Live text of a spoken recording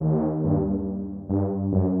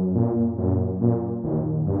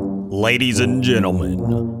Ladies and gentlemen,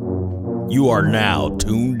 you are now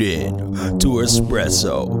tuned in to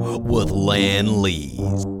Espresso with Lan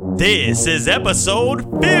Lees. This is episode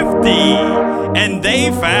 50, and they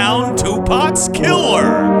found Tupac's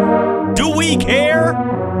killer. Do we care?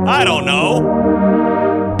 I don't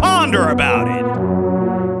know. Ponder about it.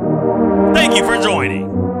 Thank you for joining.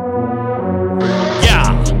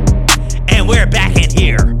 Yeah, and we're back in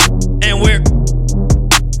here, and we're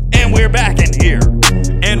back in here,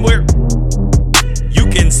 and you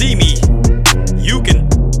can see me. You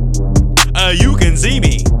can see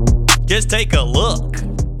me. Just take a look.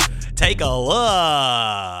 Take a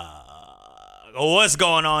look. What's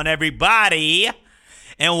going on, everybody?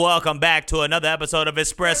 And welcome back to another episode of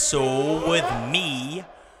Espresso with me,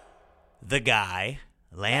 the guy,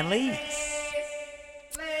 Lan Lees.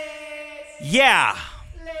 Yeah.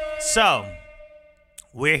 So,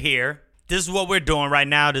 we're here. This is what we're doing right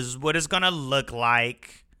now. This is what it's going to look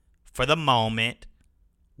like for the moment.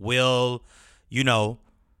 We'll,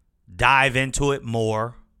 dive into it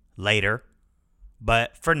more later.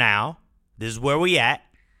 But for now, this is where we at.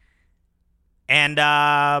 And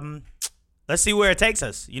let's see where it takes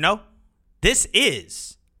us, This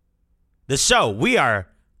is the show. We are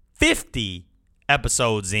 50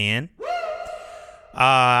 episodes in.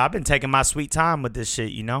 I've been taking my sweet time with this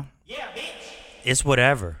shit, Yeah, bitch. It's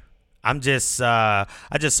whatever. I just saw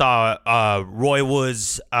Roy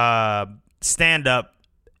Wood's stand-up,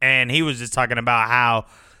 and he was just talking about how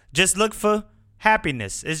just look for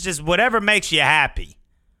happiness. It's just whatever makes you happy.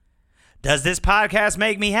 Does this podcast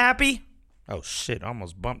make me happy? Oh, shit, I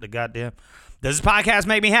almost bumped the goddamn. Does this podcast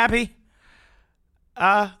make me happy?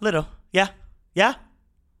 Little. Yeah.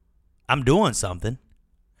 I'm doing something.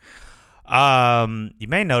 You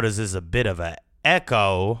may notice there's a bit of an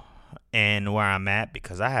echo in where I'm at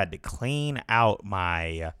because I had to clean out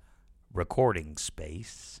my recording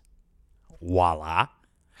space. Voila.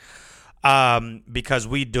 Because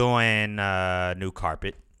we doing new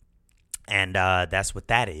carpet, and that's what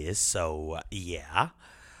that is. So yeah.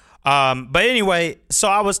 But anyway, so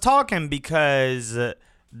I was talking because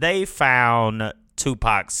they found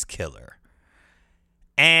Tupac's killer,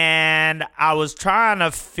 and I was trying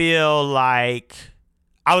to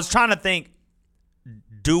think,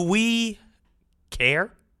 do we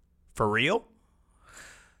care for real?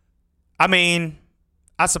 I mean,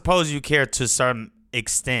 I suppose you care to some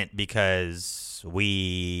extent because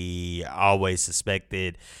we always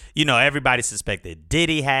suspected, everybody suspected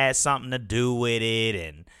Diddy had something to do with it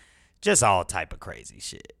and just all type of crazy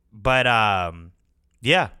shit. But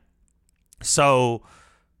yeah. So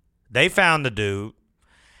they found the dude,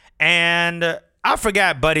 and I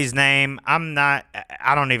forgot Buddy's name. I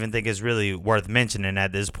don't even think it's really worth mentioning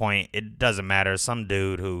at this point. It doesn't matter. Some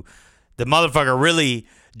dude who the motherfucker really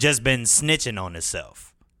just been snitching on himself.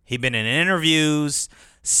 He been in interviews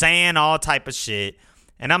saying all type of shit.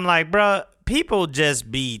 And I'm like, bruh, people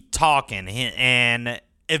just be talking and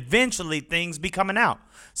eventually things be coming out.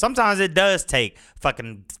 Sometimes it does take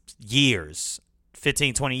fucking years,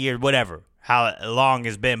 15, 20 years, whatever, how long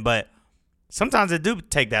it's been. But sometimes it do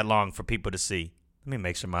take that long for people to see. Let me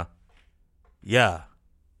make sure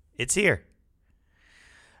it's here.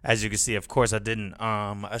 As you can see, of course, I didn't,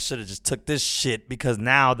 I should have just took this shit because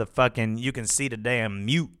now you can see the damn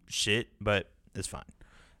mute shit, but it's fine.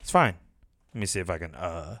 It's fine. Let me see if I can,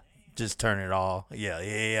 just turn it all.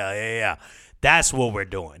 Yeah. That's what we're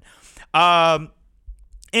doing.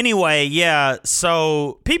 Anyway, yeah,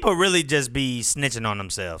 so people really just be snitching on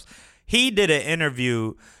themselves. He did an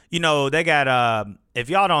interview, they got, if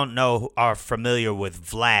y'all don't know, are familiar with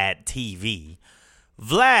Vlad TV,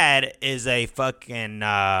 Vlad is a fucking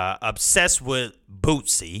obsessed with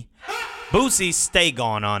Bootsy. Bootsy stay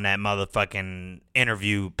going on that motherfucking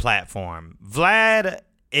interview platform. Vlad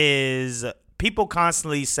is, people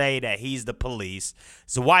constantly say that he's the police.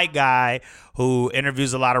 He's a white guy who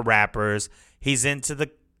interviews a lot of rappers. He's into the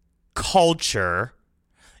culture.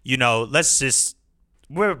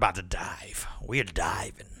 We're about to dive. We're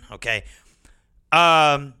diving, okay?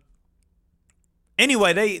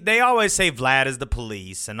 Anyway, they always say Vlad is the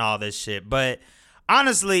police and all this shit. But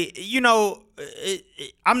honestly,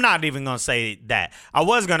 I'm not even going to say that. I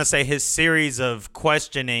was going to say his series of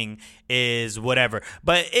questioning is whatever.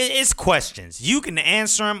 But it's questions. You can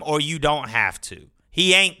answer them or you don't have to.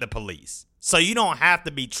 He ain't the police. So you don't have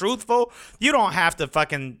to be truthful. You don't have to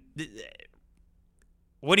fucking...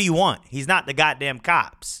 What do you want? He's not the goddamn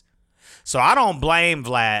cops. So I don't blame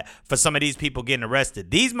Vlad for some of these people getting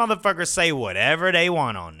arrested. These motherfuckers say whatever they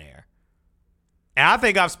want on there. And I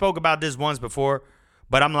think I've spoke about this once before,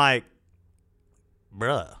 but I'm like,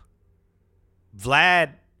 bruh,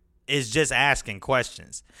 Vlad is just asking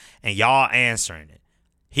questions and y'all answering it.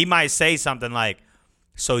 He might say something like,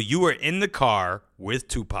 so you were in the car with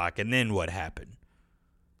Tupac and then what happened?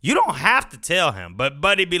 You don't have to tell him, but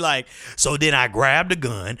Buddy be like, so then I grabbed a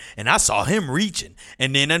gun and I saw him reaching.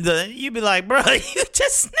 And then you be like, bro, you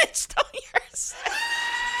just snitched on yourself.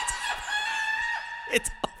 It's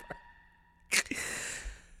over.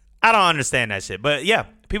 I don't understand that shit. But yeah,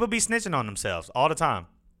 people be snitching on themselves all the time.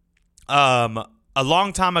 A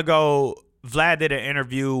long time ago, Vlad did an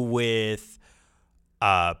interview with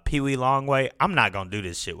Pee Wee Longway. I'm not going to do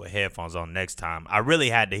this shit with headphones on next time. I really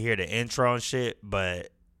had to hear the intro and shit, but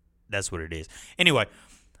that's what it is. Anyway,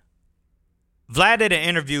 Vlad did an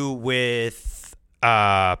interview with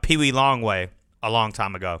Pee Wee Longway a long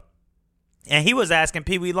time ago. And he was asking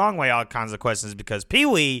Pee Wee Longway all kinds of questions because Pee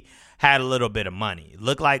Wee had a little bit of money.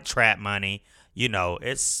 Looked like trap money. You know,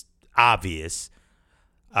 it's obvious.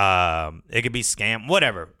 It could be scam.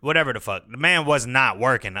 Whatever the fuck. The man was not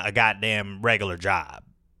working a goddamn regular job,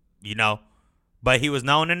 you know? But he was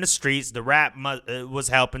known in the streets. The rap was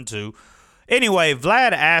helping too. Anyway,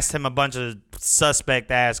 Vlad asked him a bunch of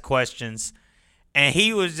suspect-ass questions, and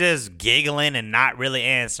he was just giggling and not really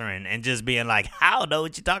answering and just being like, I don't know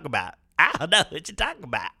what you talking about. I don't know what you talking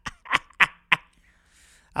about.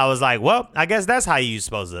 I was like, well, I guess that's how you're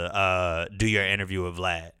supposed to do your interview with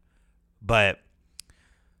Vlad. But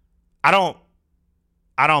I don't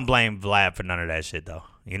blame Vlad for none of that shit, though.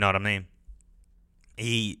 You know what I mean?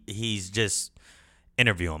 He's just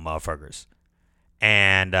interviewing motherfuckers.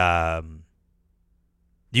 And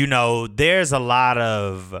you know, there's a lot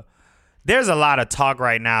of talk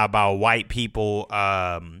right now about white people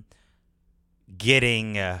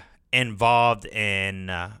getting involved in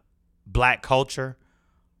black culture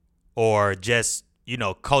or just, you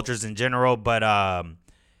know, cultures in general, but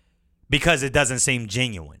because it doesn't seem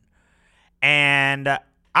genuine. And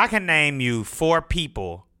I can name you 4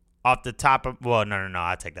 people off the top of, well, no,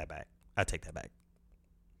 I take that back.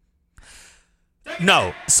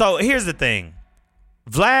 No, so here's the thing.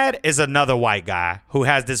 Vlad is another white guy who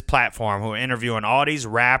has this platform who are interviewing all these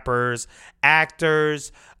rappers,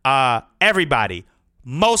 actors, everybody,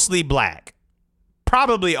 mostly black,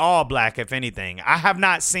 probably all black, if anything. I have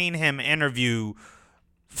not seen him interview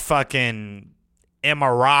fucking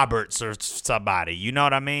Emma Roberts or somebody, you know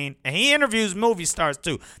what I mean? And he interviews movie stars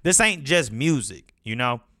too. This ain't just music, you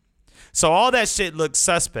know? So all that shit looks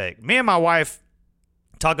suspect. Me and my wife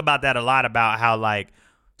talk about that a lot, about how like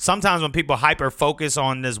sometimes when people hyper focus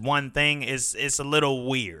on this one thing, it's a little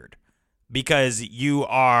weird because you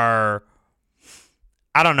are,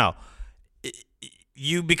 I don't know,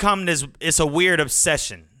 you become this, it's a weird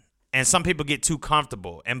obsession. And some people get too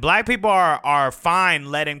comfortable. And black people are fine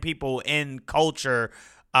letting people in culture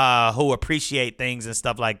who appreciate things and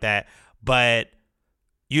stuff like that. But,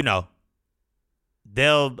 you know,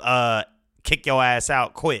 they'll kick your ass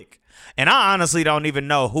out quick. And I honestly don't even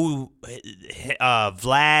know who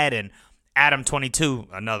Vlad and Adam 22,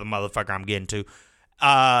 another motherfucker I'm getting to,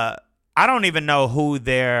 I don't even know who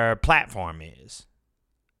their platform is.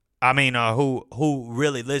 I mean, who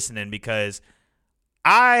really listening, because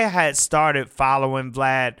I had started following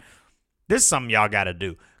Vlad. This is something y'all got to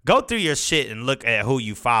do. Go through your shit and look at who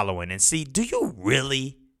you following and see, do you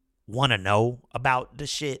really want to know about the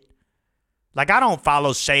shit? Like, I don't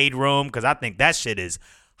follow Shade Room because I think that shit is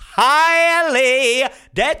highly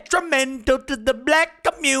detrimental to the black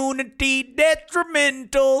community.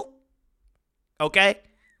 Detrimental. Okay?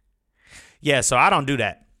 Yeah, so I don't do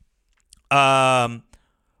that.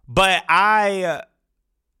 But I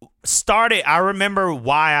remember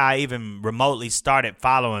why I even remotely started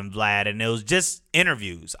following Vlad, and it was just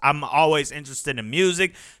interviews. I'm always interested in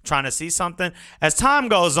music, trying to see something. As time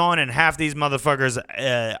goes on and half these motherfuckers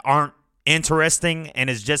aren't interesting and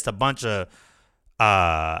it's just a bunch of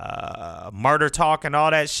murder talk and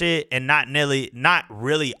all that shit, and not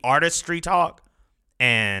really artistry talk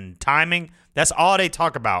and timing, that's all they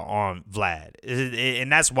talk about on Vlad.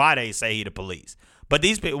 And that's why they say he the police. But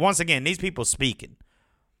once again, these people speaking.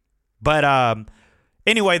 But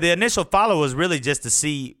anyway, the initial follow was really just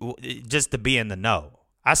to be in the know.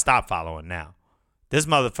 I stopped following now. This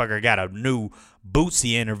motherfucker got a new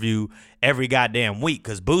Bootsy interview every goddamn week,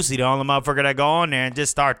 because Bootsy the only motherfucker that go on there and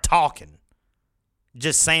just start talking.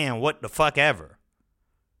 Just saying what the fuck ever.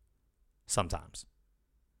 Sometimes.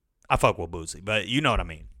 I fuck with Bootsy, but you know what I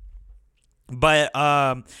mean. But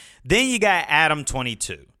then you got Adam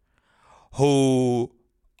 22, who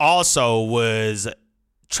also was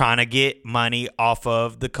trying to get money off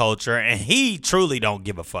of the culture, and he truly don't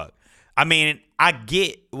give a fuck. I mean, I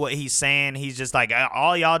get what he's saying. He's just like,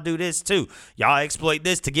 all y'all do this too. Y'all exploit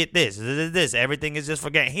this to get this. Everything is just for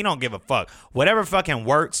gain. He don't give a fuck. Whatever fucking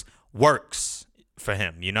works for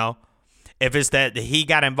him, you know? If it's that he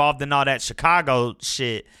got involved in all that Chicago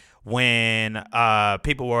shit when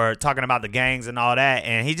people were talking about the gangs and all that,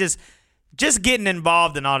 and he just getting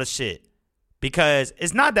involved in all the shit. Because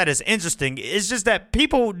it's not that it's interesting. It's just that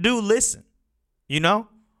people do listen, you know?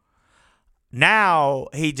 Now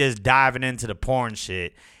he just diving into the porn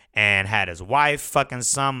shit and had his wife fucking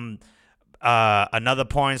some another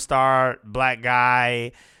porn star, black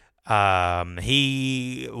guy.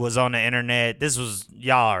 He was on the internet. This was,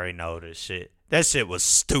 y'all already know this shit. That shit was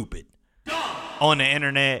stupid. On the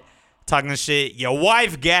internet, talking shit. Your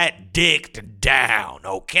wife got dicked down,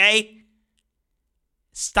 okay?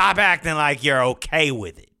 Stop acting like you're okay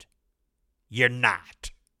with it. You're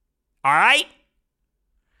not. All right?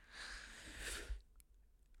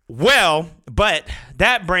 Well, but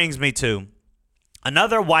that brings me to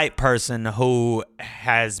another white person who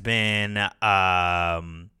has been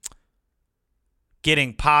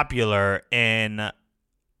getting popular in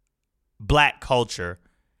black culture.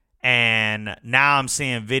 And now I'm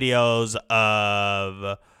seeing videos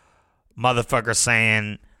of motherfuckers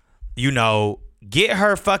saying, you know, get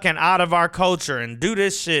her fucking out of our culture and do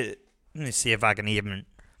this shit. Let me see if I can even.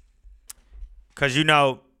 Because, you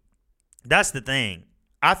know, that's the thing.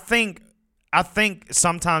 I think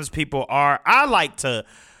sometimes people are. I like to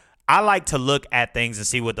look at things and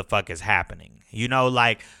see what the fuck is happening. You know,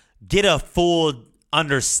 like get a full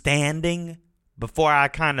understanding before I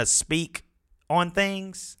kind of speak on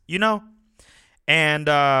things. You know, and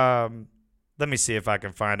let me see if I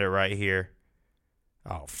can find it right here.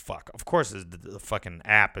 Oh fuck! Of course, the fucking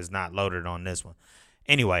app is not loaded on this one.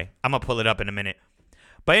 Anyway, I'm gonna pull it up in a minute.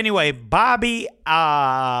 But anyway, Bobby,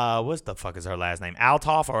 what the fuck is her last name?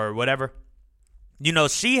 Altoff or whatever. You know,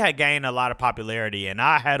 she had gained a lot of popularity, and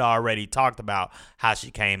I had already talked about how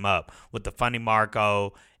she came up with the Funny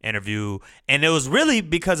Marco interview. And it was really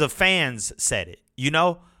because of fans said it. You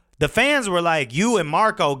know, the fans were like, you and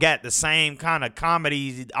Marco got the same kind of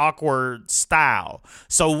comedy, awkward style.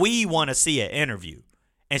 So we want to see an interview.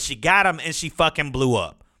 And she got him, and she fucking blew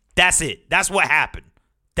up. That's it. That's what happened.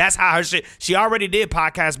 That's how her shit. She already did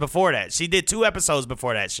podcasts before that. She did 2 episodes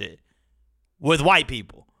before that shit with white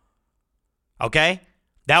people. Okay?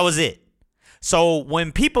 That was it. So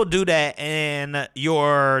when people do that and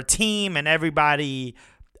your team and everybody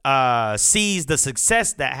sees the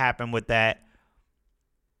success that happened with that,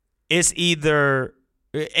 it's either,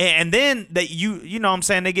 and then that you know what I'm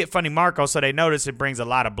saying, they get Funny Marco, so they notice it brings a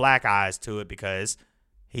lot of black eyes to it because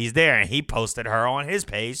he's there and he posted her on his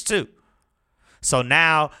page too. So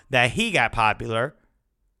now that he got popular,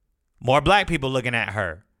 more black people looking at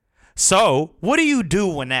her. So what do you do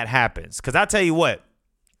when that happens? Because I'll tell you what,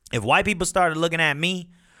 if white people started looking at me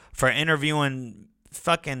for interviewing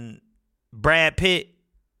fucking Brad Pitt,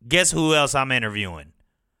 guess who else I'm interviewing?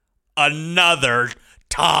 Another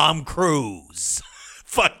Tom Cruise.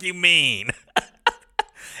 Fuck you mean?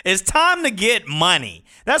 It's time to get money.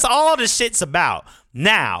 That's all the shit's about.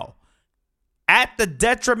 Now, at the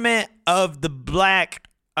detriment of the black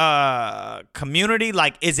community,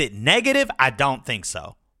 like, is it negative? I don't think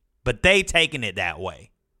so. But they taking it that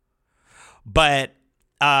way. But,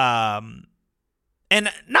 and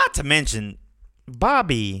not to mention,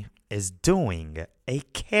 Bobby is doing a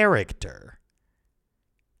character.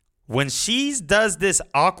 When she does this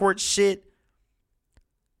awkward shit,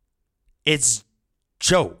 it's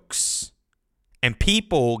jokes. And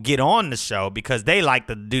people get on the show because they like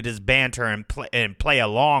to do this banter and play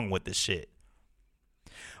along with the shit.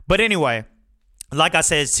 But anyway, like I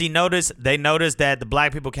said, they noticed that the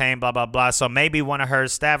black people came, blah, blah, blah. So maybe one of her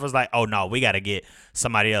staff was like, oh, no, we got to get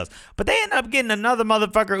somebody else. But they end up getting another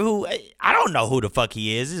motherfucker who, I don't know who the fuck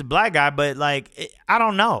he is. He's a black guy, but like, I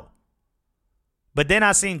don't know. But then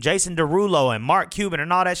I seen Jason Derulo and Mark Cuban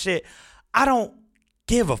and all that shit. I don't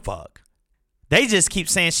give a fuck. They just keep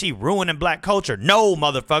saying she ruining black culture. No,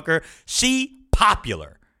 motherfucker. She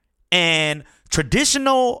popular. And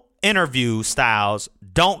traditional interview styles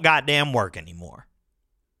don't goddamn work anymore.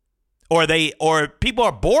 Or people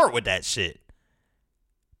are bored with that shit.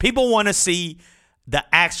 People want to see the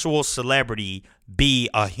actual celebrity be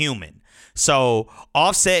a human. So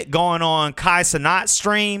Offset going on Kai Cenat's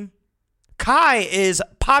stream. Kai is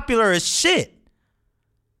popular as shit.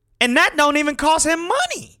 And that don't even cost him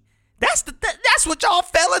money. That's what y'all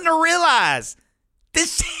failing to realize.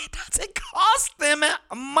 This shit doesn't cost them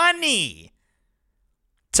money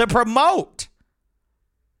to promote.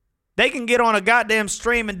 They can get on a goddamn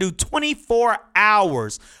stream and do 24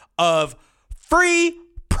 hours of free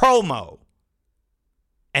promo.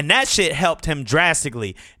 And that shit helped him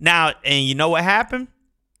drastically. Now, and you know what happened?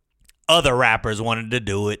 Other rappers wanted to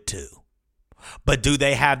do it too. But do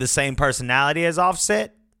they have the same personality as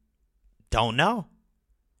Offset? Don't know.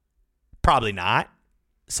 Probably not.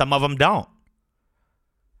 Some of them don't.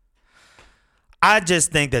 I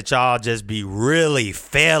just think that y'all just be really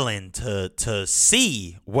failing to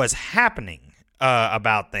see what's happening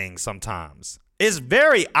about things sometimes. It's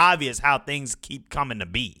very obvious how things keep coming to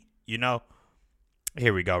be, you know?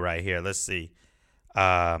 Here we go right here. Let's see.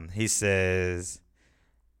 He says,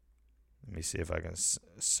 let me see if I can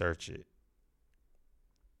search it.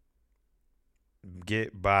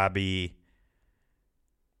 Get Bobby.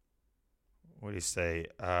 What do you say?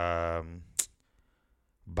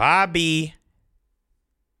 Bobby.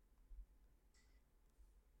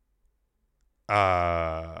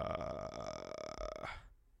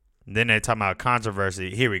 Then they talking about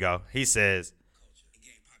controversy. Here we go. He says,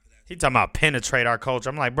 he talking about penetrate our culture.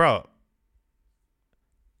 I'm like, bro,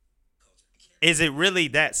 is it really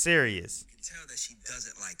that serious? You can tell that she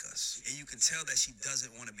doesn't like us. And you can tell that she doesn't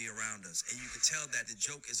want to be around us. And you can tell that the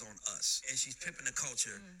joke is on us. And she's pimping the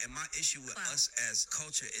culture. And my issue with us as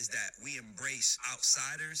culture is that we embrace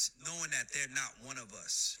outsiders knowing that they're not one of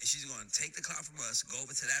us. And she's going to take the clout from us, go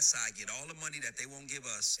over to that side, get all the money that they won't give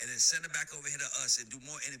us, and then send it back over here to us and do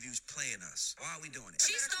more interviews playing us. Why are we doing it?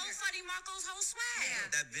 She stole Funny Marco's whole swag.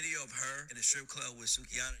 That video of her in the strip club with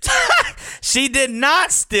Sukiyana. She did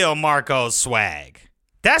not steal Marco's swag.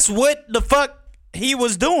 That's what the fuck he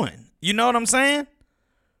was doing. You know what I'm saying?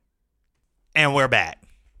 And we're back.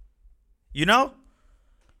 You know?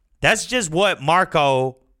 That's just what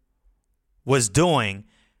Marco was doing.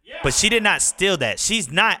 Yeah. But she did not steal that.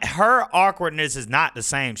 She's not, her awkwardness is not the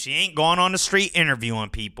same. She ain't going on the street interviewing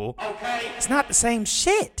people. Okay. It's not the same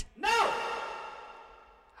shit. No.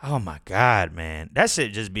 Oh my God, man. That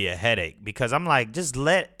should just be a headache because I'm like, just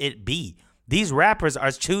let it be. These rappers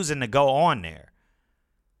are choosing to go on there.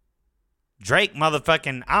 Drake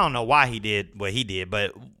motherfucking, I don't know why he did what he did,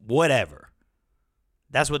 but whatever.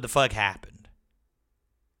 That's what the fuck happened.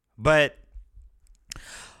 But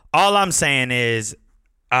all I'm saying is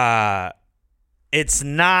it's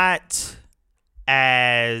not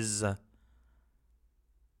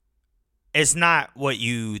what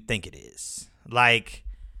you think it is. Like,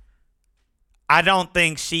 I don't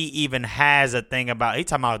think she even has a thing about, he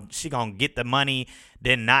talking about she gonna get the money,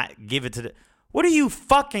 then not give it to the, what are you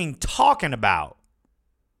fucking talking about?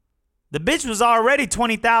 The bitch was already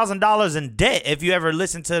 $20,000 in debt if you ever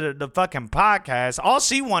listen to the fucking podcast. All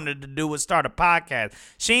she wanted to do was start a podcast.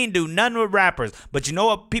 She ain't do nothing with rappers. But you know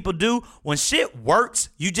what people do? When shit works,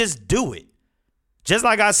 you just do it. Just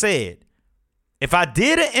like I said, if I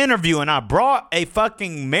did an interview and I brought a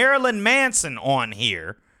fucking Marilyn Manson on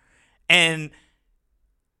here, and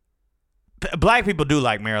black people do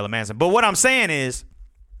like Marilyn Manson, but what I'm saying is,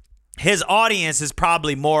 his audience is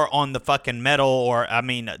probably more on the fucking metal or, I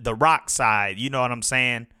mean, the rock side. You know what I'm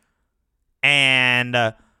saying?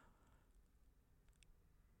 And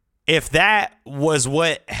if that was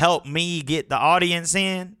what helped me get the audience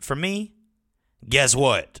in for me, guess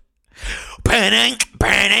what? That's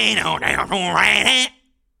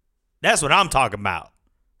what I'm talking about.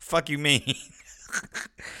 Fuck you mean?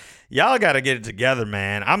 Y'all got to get it together,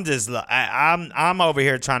 man. I'm over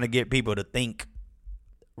here trying to get people to think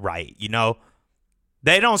right, you know?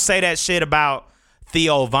 They don't say that shit about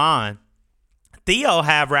Theo Von. Theo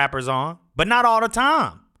have rappers on, but not all the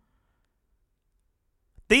time.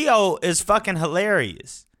 Theo is fucking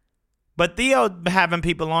hilarious. But Theo having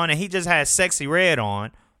people on, and he just had Sexy Red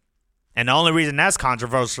on. And the only reason that's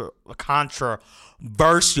controversial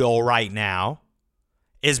right now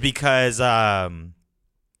is because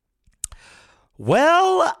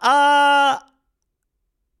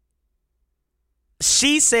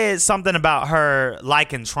she said something about her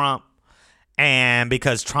liking Trump, and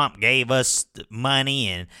because Trump gave us money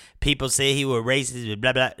and people said he was racist,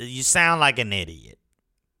 blah, blah. You sound like an idiot.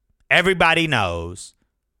 Everybody knows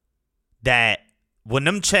that when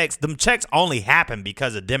them checks only happen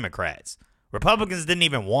because of Democrats. Republicans didn't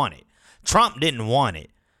even want it. Trump didn't want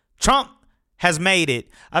it. Trump has made it.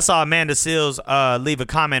 I saw Amanda Seales leave a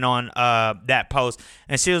comment on that post,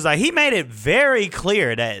 and she was like, he made it very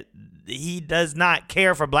clear that he does not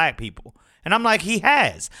care for black people. And I'm like, he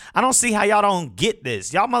has. I don't see how y'all don't get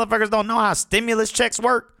this. Y'all motherfuckers don't know how stimulus checks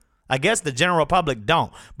work. I guess the general public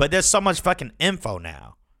don't. But there's so much fucking info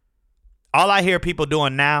now. All I hear people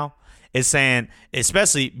doing now is saying,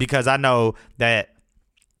 especially because I know that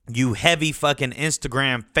you heavy fucking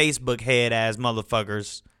Instagram, Facebook head ass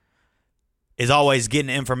motherfuckers is always getting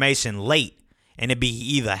information late. And it be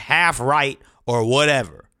either half right or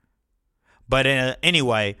whatever. But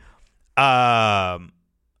anyway, right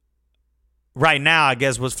now, I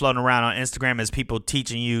guess what's floating around on Instagram is people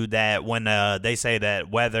teaching you that when they say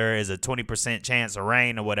that weather is a 20% chance of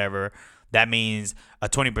rain or whatever, that means a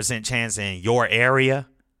 20% chance in your area.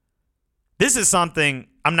 This is something,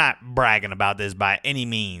 I'm not bragging about this by any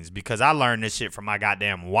means, because I learned this shit from my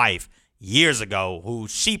goddamn wife years ago, who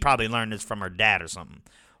she probably learned this from her dad or something.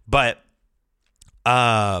 But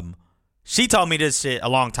she told me this shit a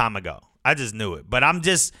long time ago. I just knew it. But I'm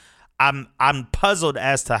puzzled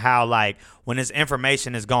as to how, like, when this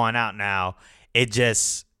information is going out now, it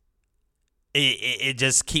just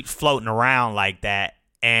keeps floating around like that.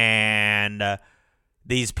 And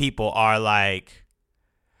these people are like,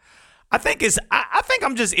 I think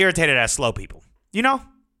I'm just irritated at slow people. You know?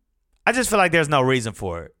 I just feel like there's no reason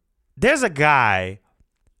for it. There's a guy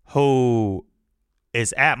who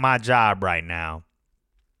is at my job right now,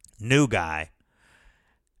 new guy,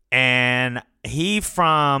 and he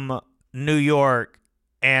from New York,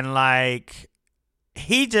 and like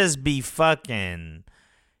he just be fucking.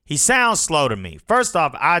 He sounds slow to me. First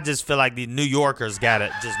off, I just feel like the New Yorkers got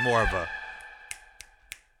just more of a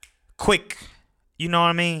quick, you know what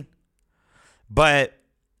I mean? But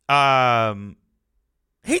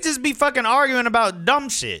he just be fucking arguing about dumb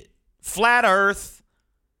shit. Flat Earth,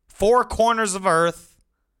 four corners of Earth.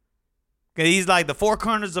 He's like, the four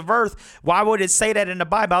corners of Earth. Why would it say that in the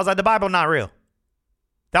Bible? I was like, the Bible not real.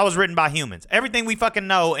 That was written by humans. Everything we fucking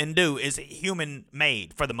know and do is human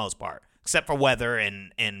made for the most part, except for weather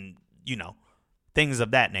and you know, things of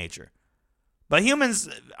that nature. But humans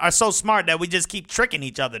are so smart that we just keep tricking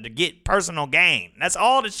each other to get personal gain. That's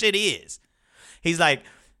all the shit is. He's like,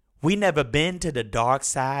 we never been to the dark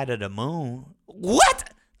side of the moon. What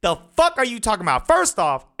the fuck are you talking about? First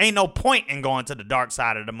off, ain't no point in going to the dark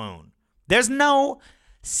side of the moon. There's no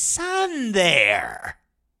sun there.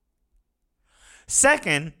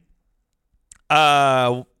 Second,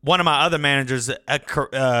 one of my other managers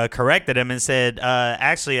corrected him and said,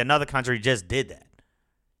 actually, another country just did that.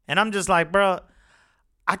 And I'm just like, bro,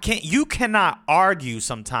 you cannot argue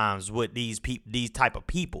sometimes with these type of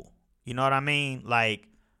people. You know what I mean? Like,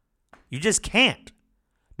 you just can't.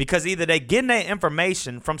 Because either they getting their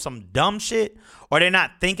information from some dumb shit or they're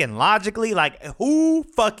not thinking logically. Like, who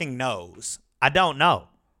fucking knows? I don't know.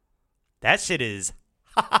 That shit is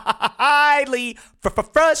highly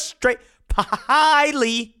frustrating.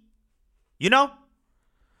 Highly. You know?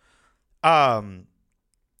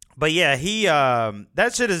 But yeah,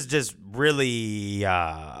 that shit is just really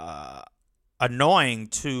annoying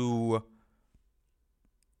to,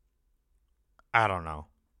 I don't know.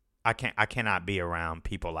 I cannot be around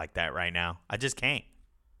people like that right now. I just can't.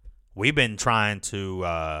 We've been trying to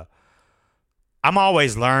I'm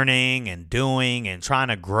always learning and doing and trying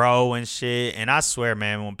to grow and shit. And I swear,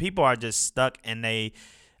 man, when people are just stuck and they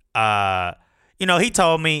you know,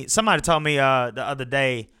 somebody told me the other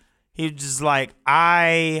day, he was just like,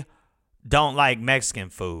 I don't like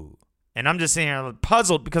Mexican food. And I'm just sitting here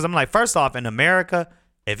puzzled because I'm like, first off, in America,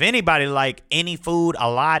 if anybody like any food a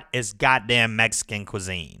lot, it's goddamn Mexican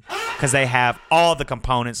cuisine. Because they have all the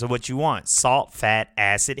components of what you want. Salt, fat,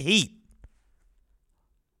 acid, heat.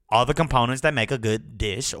 All the components that make a good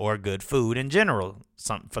dish or good food in general,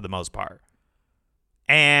 for the most part.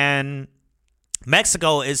 And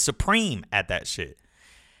Mexico is supreme at that shit.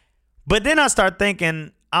 But then I start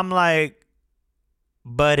thinking, I'm like,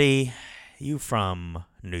 buddy, you from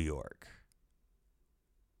New York.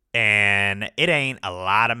 And it ain't a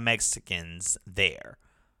lot of Mexicans there.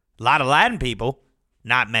 A lot of Latin people,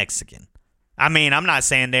 not Mexican. I mean, I'm not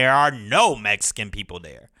saying there are no Mexican people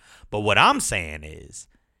there. But what I'm saying is,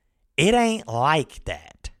 it ain't like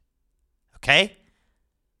that. Okay?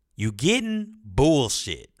 You getting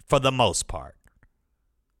bullshit for the most part.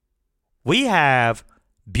 We have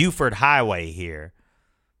Buford Highway here.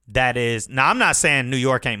 That is, now I'm not saying New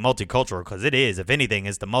York ain't multicultural, because it is. If anything,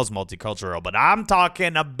 it's the most multicultural. But I'm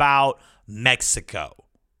talking about Mexico.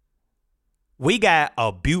 We got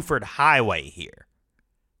a Buford Highway here.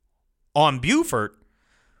 On Buford,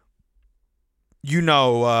 you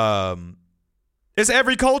know, it's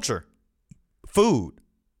every culture. Food.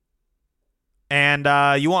 And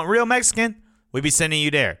you want real Mexican? We be sending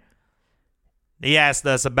you there. He asked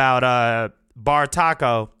us about Bar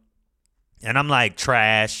Taco. And I'm like,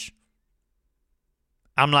 trash.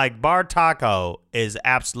 I'm like, Bar Taco is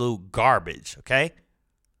absolute garbage, okay?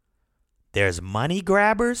 There's money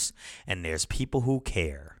grabbers and there's people who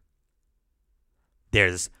care.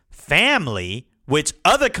 There's family, which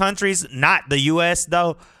other countries, not the U.S.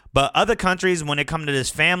 though, but other countries, when it comes to this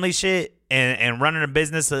family shit, and running a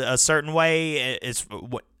business a certain way,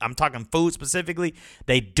 I'm talking food specifically,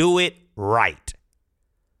 they do it right.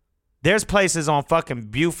 There's places on fucking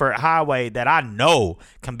Buford Highway that I know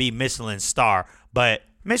can be Michelin star, but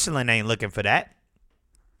Michelin ain't looking for that.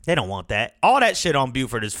 They don't want that. All that shit on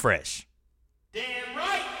Buford is fresh. Damn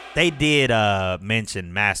right. They did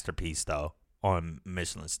mention Masterpiece though on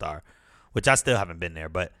Michelin star, which I still haven't been there,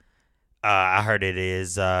 but I heard it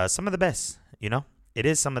is some of the best. You know, it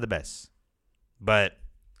is some of the best. But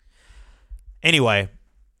anyway,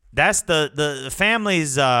 that's the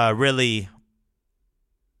families really.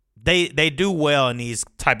 They do well in these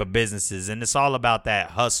type of businesses, and it's all about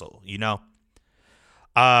that hustle, you know.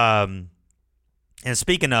 And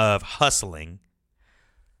speaking of hustling,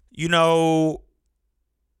 you know,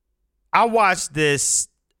 I watched this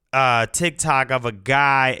TikTok of a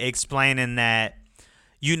guy explaining that,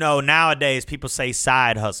 you know, nowadays people say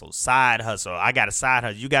side hustle. I got a side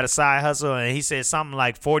hustle. You got a side hustle, and he said something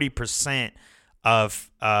like 40%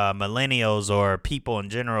 of millennials or people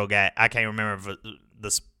in general got. I can't remember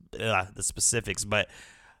the specifics, but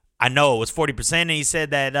I know it was 40%. And he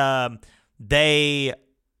said that they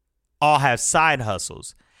all have side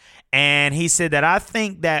hustles. And he said that I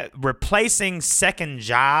think that replacing second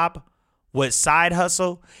job with side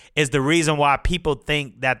hustle is the reason why people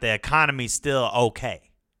think that the economy's still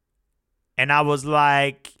okay. And I was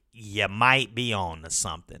like, you might be on to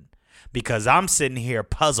something, because I'm sitting here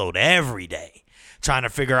puzzled every day trying to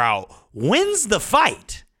figure out when's the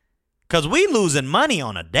fight. Because we losing money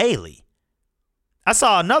on a daily. I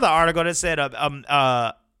saw another article that said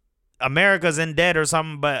America's in debt or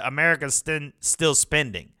something, but America's still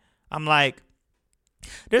spending. I'm like,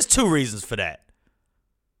 there's two reasons for that.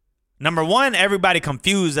 Number one, everybody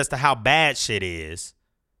confused as to how bad shit is,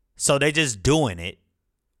 so they just doing it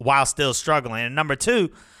while still struggling. And number two,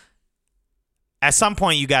 at some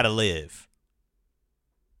point you got to live.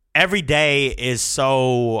 Every day is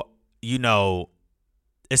so, you know,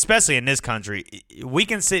 especially in this country, we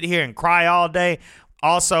can sit here and cry all day.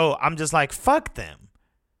 Also, I'm just like, fuck them.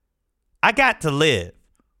 I got to live.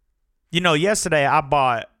 You know, yesterday I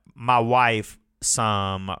bought my wife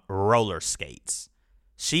some roller skates.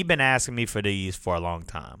 She been asking me for these for a long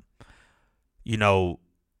time. You know,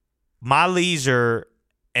 my leisure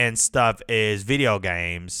and stuff is video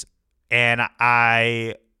games, and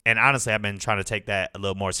honestly, I've been trying to take that a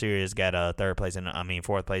little more serious. Got a fourth place in the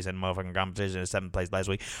motherfucking competition, and 7th place last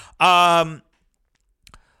week.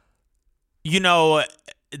 You know,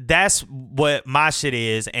 that's what my shit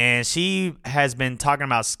is. And she has been talking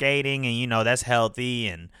about skating, and you know, that's healthy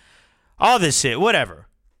and all this shit, whatever.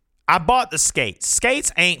 I bought the skates.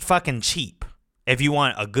 Skates ain't fucking cheap if you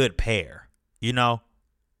want a good pair, you know?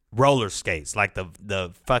 Roller skates, like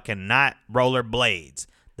the fucking, not roller blades,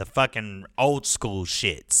 the fucking old school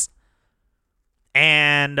shits.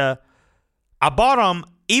 And I bought them,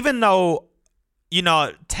 even though, you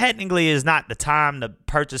know, technically is not the time to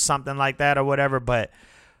purchase something like that or whatever. But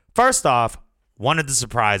first off, wanted to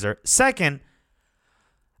surprise her. Second,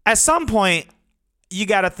 at some point, you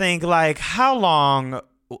got to think, like, how long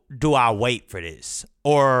do I wait for this?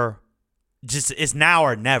 Or just it's now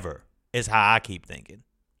or never is how I keep thinking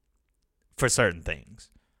for certain things.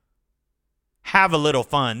 Have a little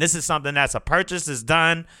fun. This is something that's a purchase, is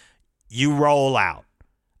done. You roll out.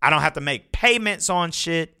 I don't have to make payments on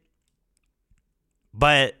shit.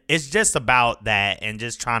 But it's just about that, and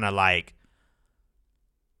just trying to, like,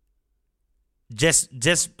 just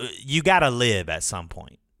you got to live at some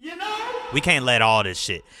point. You know? We can't let all this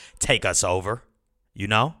shit take us over, you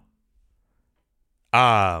know?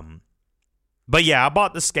 But yeah, I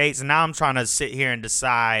bought the skates, and now I'm trying to sit here and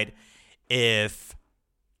decide if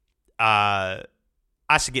I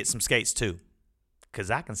should get some skates too, because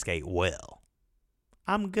I can skate well.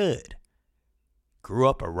 I'm good. Grew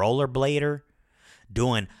up a rollerblader,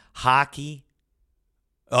 doing hockey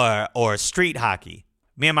or street hockey.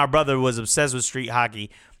 Me and my brother was obsessed with street hockey,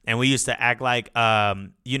 and we used to act like,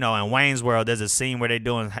 you know, in Wayne's World, there's a scene where they're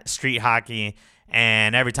doing street hockey,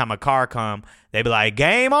 and every time a car come, they be like,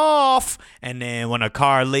 game off. And then when a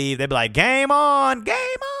car leave, they be like, game on, game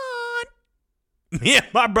on. Me and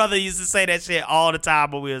my brother used to say that shit all the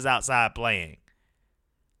time when we was outside playing,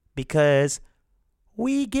 because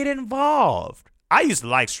we get involved. I used to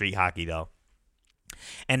like street hockey, though.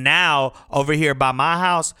 And now, over here by my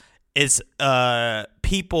house, it's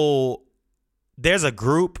people, there's a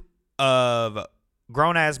group of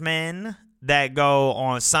grown-ass men that go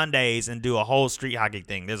on Sundays and do a whole street hockey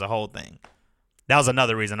thing. There's a whole thing. That was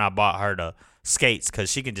another reason I bought her the skates,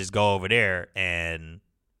 because she can just go over there and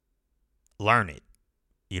learn it,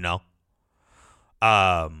 you know?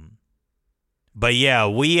 But yeah,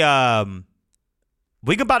 we about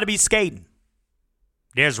to be skating.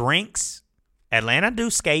 There's rinks. Atlanta do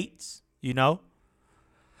skates, you know.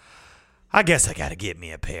 I guess I gotta get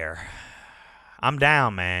me a pair. I'm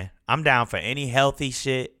down, man. I'm down for any healthy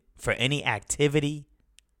shit, for any activity,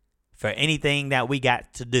 for anything that we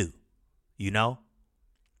got to do, you know.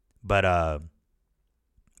 But I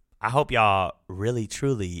hope y'all really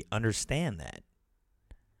truly understand that.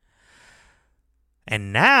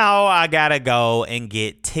 And now I gotta go and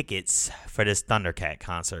get tickets for this Thundercat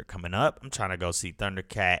concert coming up. I'm trying to go see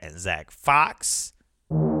Thundercat and Zach Fox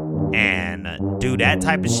and do that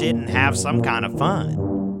type of shit and have some kind of fun.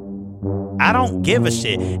 I don't give a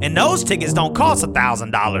shit. And those tickets don't cost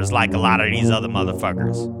 $1,000 like a lot of these other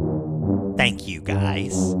motherfuckers. Thank you,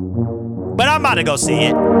 guys. But I'm about to go see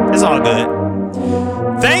it. It's all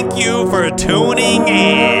good. Thank you for tuning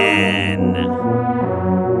in.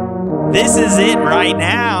 This is it right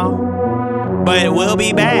now. But we'll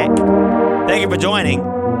be back. Thank you for joining.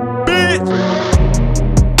 Bitch.